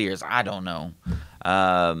couple of years. I don't know.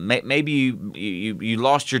 Maybe you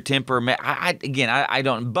lost your temper. I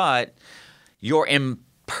don't, but your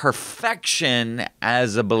imperfection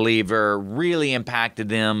as a believer really impacted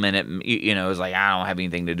them, and it was like, I don't have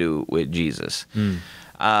anything to do with Jesus.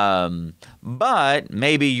 But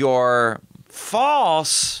maybe your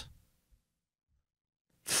false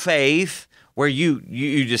faith, where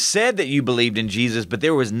you just said that you believed in Jesus, but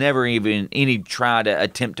there was never even any try to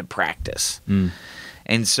attempt to practice.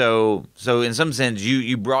 And so in some sense,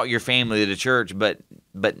 you brought your family to church, but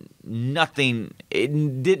nothing,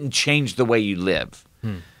 it didn't change the way you live.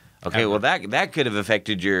 Okay, well that could have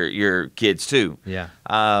affected your kids too. Yeah.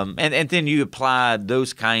 And then you apply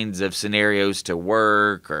those kinds of scenarios to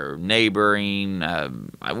work or neighboring,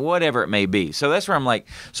 whatever it may be. So that's where I'm like,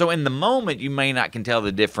 so in the moment you may not can tell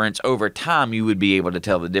the difference. Over time you would be able to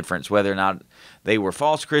tell the difference whether or not they were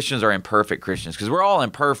false Christians or imperfect Christians, because we're all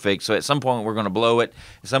imperfect. So at some point we're going to blow it.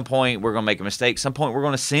 At some point we're going to make a mistake. At some point we're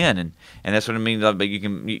going to sin, and that's what it means. But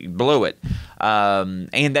you blow it,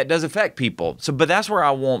 and that does affect people. So, but that's where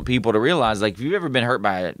I want people to realize, like, if you've ever been hurt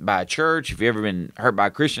by a church, if you've ever been hurt by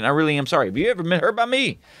a Christian, I really am sorry. If you've ever been hurt by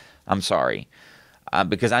me, I'm sorry,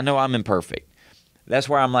 because I know I'm imperfect. That's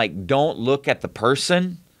where I'm like, don't look at the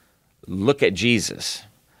person, look at Jesus,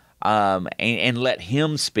 and let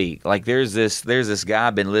him speak. Like there's this guy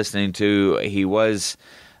I've been listening to. He was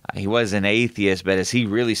an atheist, but as he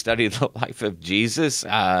really studied the life of Jesus,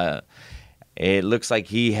 it looks like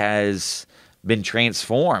he has been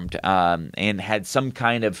transformed and had some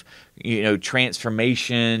kind of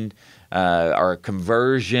transformation or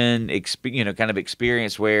conversion, kind of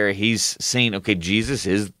experience where he's seen, okay,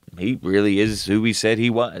 he really is who he said he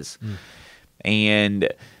was. And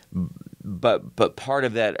but part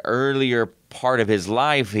of that earlier part of his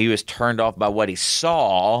life, he was turned off by what he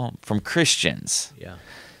saw from Christians. Yeah.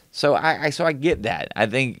 So I get that. I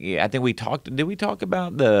think we talked. Did we talk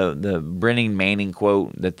about the Brennan Manning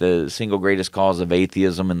quote that the single greatest cause of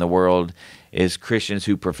atheism in the world is Christians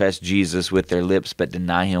who profess Jesus with their lips but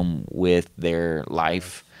deny him with their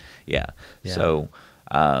life? Yeah. So,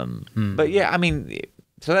 but yeah, I mean,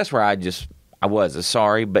 so that's where I was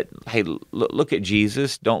sorry, but hey, look at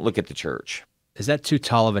Jesus. Don't look at the church. Is that too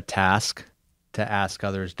tall of a task to ask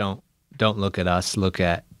others? Don't look at us. Look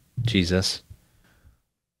at Jesus.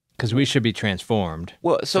 Because we should be transformed.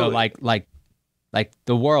 Well, so like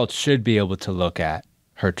the world should be able to look at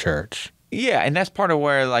her church. Yeah, and that's part of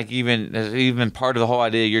where, like, even part of the whole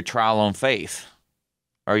idea of your trial on faith,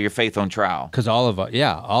 or your faith on trial. Because all of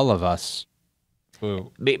us.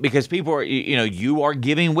 Ooh. Because people are, you are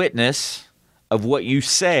giving witness of what you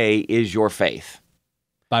say is your faith.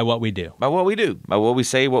 By what we do. By what we do. By what we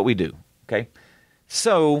say, what we do. Okay?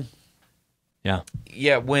 So. Yeah.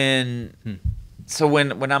 Yeah, when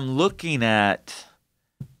I'm looking at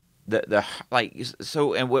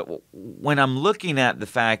when I'm looking at the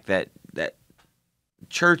fact that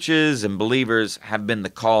churches and believers have been the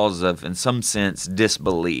cause of, in some sense,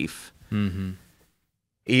 disbelief, even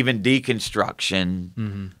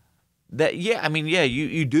deconstruction,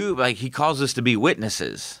 you do, like, he calls us to be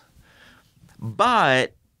witnesses.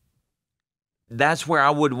 But that's where I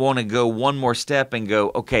would want to go one more step and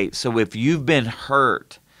go, okay, so if you've been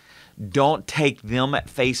hurt, don't take them at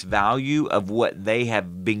face value of what they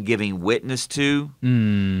have been giving witness to.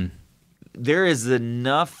 There is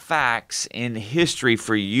enough facts in history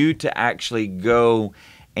for you to actually go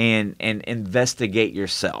and investigate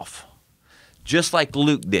yourself. Just like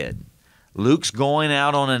Luke did. Luke's going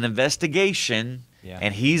out on an investigation,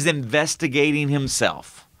 and he's investigating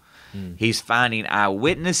himself. He's finding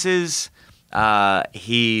eyewitnesses.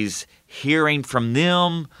 He's hearing from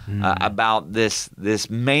them about this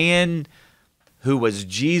man who was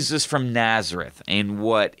Jesus from Nazareth and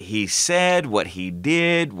what he said, what he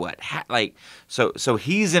did, so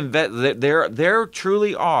he's there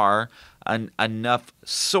truly are enough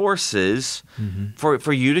sources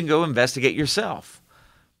for you to go investigate yourself.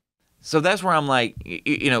 So that's where I'm like,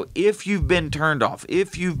 if you've been turned off,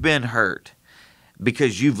 if you've been hurt,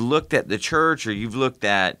 because you've looked at the church or you've looked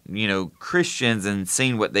at, Christians and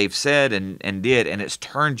seen what they've said and did, and it's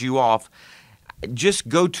turned you off, just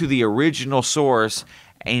go to the original source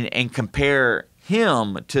and compare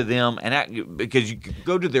him to them, because you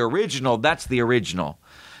go to the original, that's the original.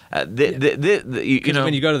 When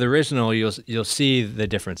you go to the original, you'll see the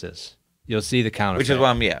differences. You'll see the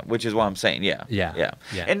counterfeit. Which is what I'm saying. Yeah. Yeah.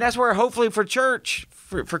 And that's where, hopefully, for church,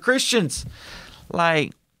 for Christians,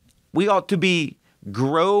 like, we ought to be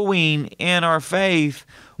growing in our faith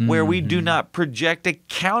where we do not project a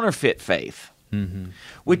counterfeit faith,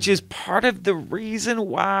 which is part of the reason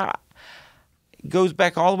why it goes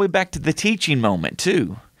back all the way back to the teaching moment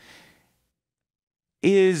too,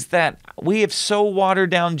 is that we have so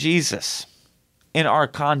watered down Jesus in our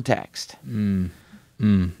context.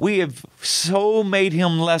 We have so made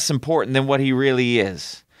him less important than what he really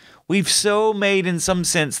is. We've so made, in some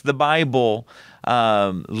sense, the Bible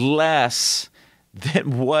less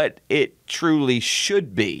than what it truly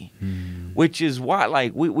should be, which is why,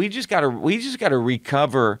 like, we just gotta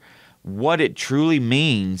recover what it truly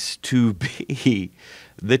means to be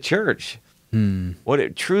the church, what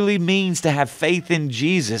it truly means to have faith in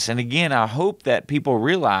Jesus. And again, I hope that people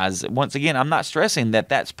realize, once again, I'm not stressing that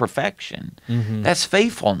that's perfection, that's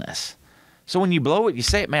faithfulness. So when you blow it, you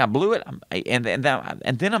say it, man, I blew it, and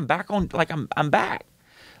then I'm back on, like, I'm back,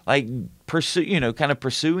 like, kind of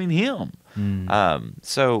pursuing him.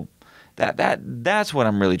 So that's what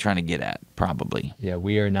I'm really trying to get at, probably. Yeah,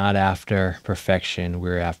 we are not after perfection,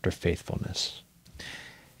 we're after faithfulness.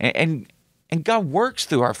 and God works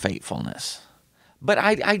through our faithfulness. But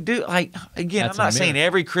I do, like, again, That's I'm a not saying miracle.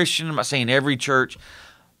 every Christian, I'm not saying every church,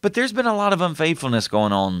 but there's been a lot of unfaithfulness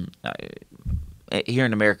going on here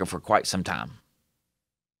in America for quite some time.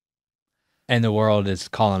 And the world is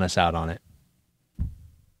calling us out on it.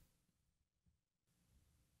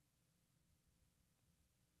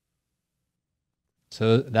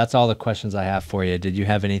 So that's all the questions I have for you. Did you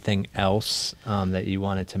have anything else that you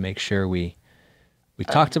wanted to make sure we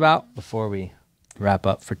talked about before we wrap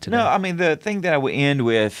up for today? No, I mean, the thing that I would end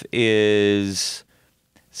with is,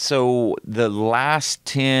 so the last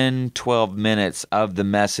 10, 12 minutes of the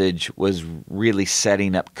message was really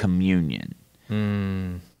setting up communion.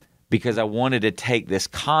 Because I wanted to take this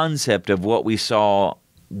concept of what we saw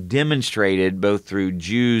demonstrated both through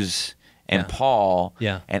Jews and Paul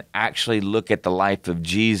and actually look at the life of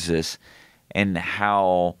Jesus and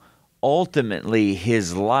how ultimately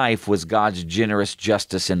his life was God's generous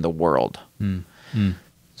justice in the world.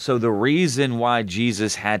 So the reason why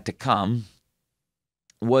Jesus had to come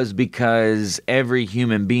was because every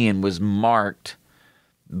human being was marked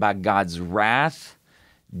by God's wrath,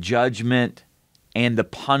 judgment, and the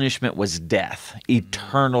punishment was death,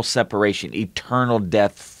 eternal separation, eternal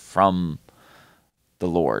death from the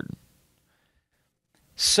Lord.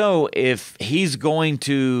 So if he's going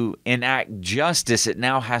to enact justice, it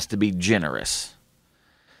now has to be generous.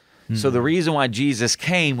 So the reason why Jesus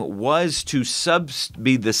came was to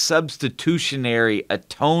be the substitutionary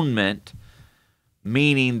atonement,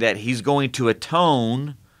 meaning that he's going to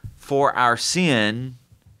atone for our sin,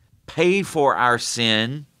 pay for our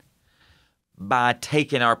sin by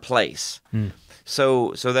taking our place.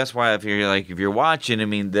 So that's why if you're watching, I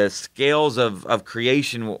mean, the scales of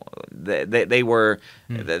creation, they were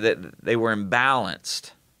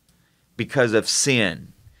imbalanced because of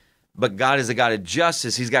sin. But God is a God of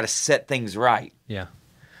justice. He's got to set things right. Yeah.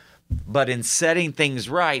 But in setting things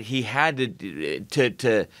right, he had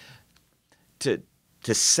to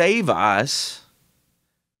save us.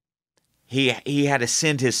 He had to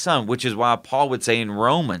send his son, which is why Paul would say in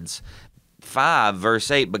Romans 5, verse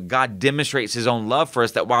 8, but God demonstrates his own love for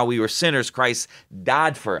us, that while we were sinners, Christ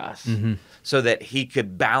died for us so that he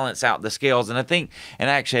could balance out the scales. And I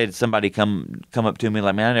actually had somebody come up to me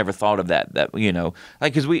like, man, I never thought of that,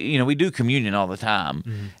 because we do communion all the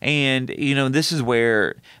time. And, this is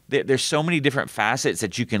where there's so many different facets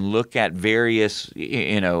that you can look at various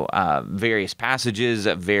passages,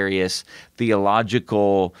 various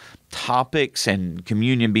theological topics, and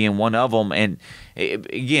communion being one of them. And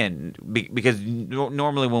again, because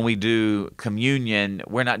normally when we do communion,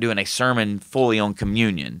 we're not doing a sermon fully on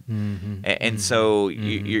communion. And so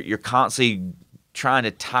you're constantly trying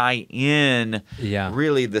to tie in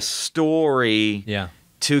really the story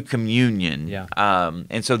to communion.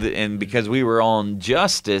 And so because we were on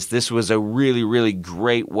justice, this was a really, really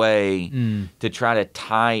great way to try to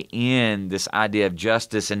tie in this idea of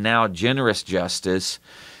justice and now generous justice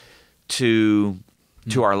to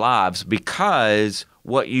our lives, because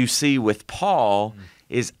what you see with Paul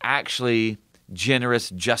is actually generous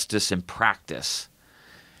justice in practice.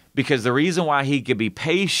 Because the reason why he could be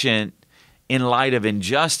patient in light of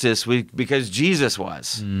injustice was because Jesus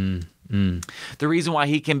was. The reason why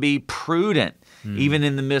he can be prudent even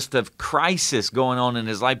in the midst of crisis going on in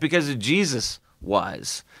his life, because Jesus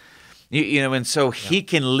was. And so he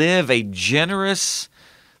can live a generous.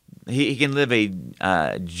 He can live a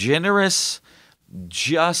generous,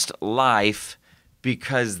 just life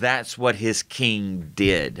because that's what his king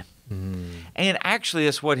did. And actually,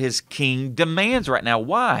 that's what his king demands right now.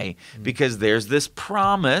 Why? Because there's this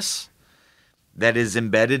promise that is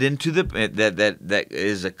embedded into that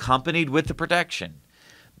is accompanied with the protection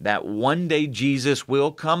that one day Jesus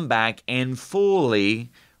will come back and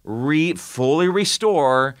fully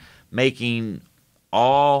restore, making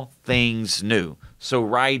all things new. So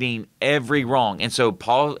righting every wrong. And so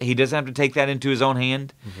Paul, he doesn't have to take that into his own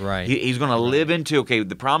hand. Right. He's going to live into,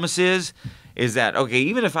 the promise is that,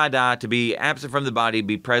 even if I die, to be absent from the body,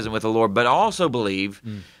 be present with the Lord. But I also believe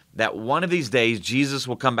that one of these days, Jesus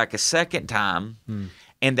will come back a second time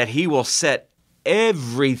and that he will set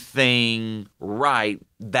everything right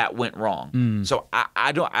that went wrong. So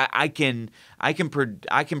I can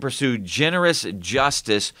pursue generous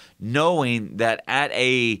justice, knowing that at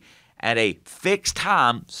a fixed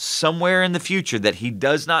time somewhere in the future that he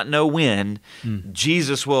does not know when,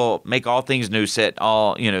 Jesus will make all things new, set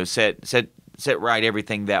right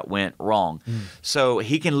everything that went wrong. So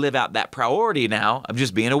he can live out that priority now of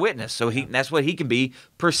just being a witness. So that's what he can be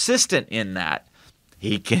persistent in that.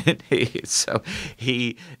 he can. So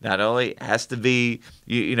he not only has to be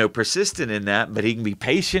persistent in that, but he can be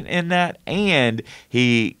patient in that, and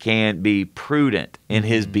he can be prudent in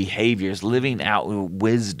his behaviors, living out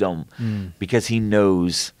wisdom, because he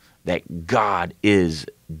knows that God is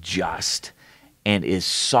just and is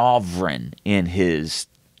sovereign in his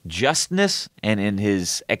justness and in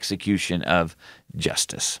his execution of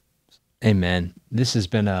justice. Amen. This has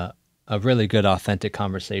been a really good, authentic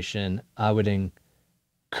conversation. I would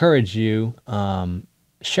encourage you,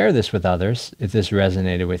 share this with others if this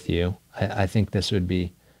resonated with you. I think this would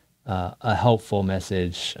be a helpful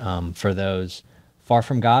message for those far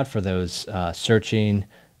from God, for those searching,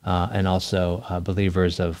 and also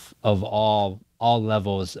believers of all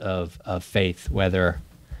levels of faith, whether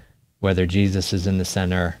Jesus is in the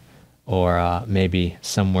center or maybe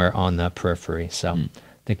somewhere on the periphery. So I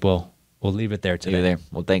think we'll leave it there today.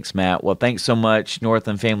 Well, thanks, Matt. Well, thanks so much,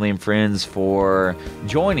 Northland family and friends, for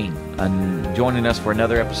joining us for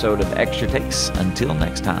another episode of Extra Takes. Until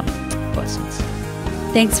next time, blessings.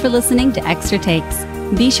 Thanks for listening to Extra Takes.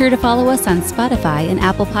 Be sure to follow us on Spotify and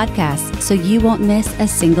Apple Podcasts so you won't miss a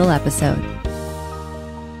single episode.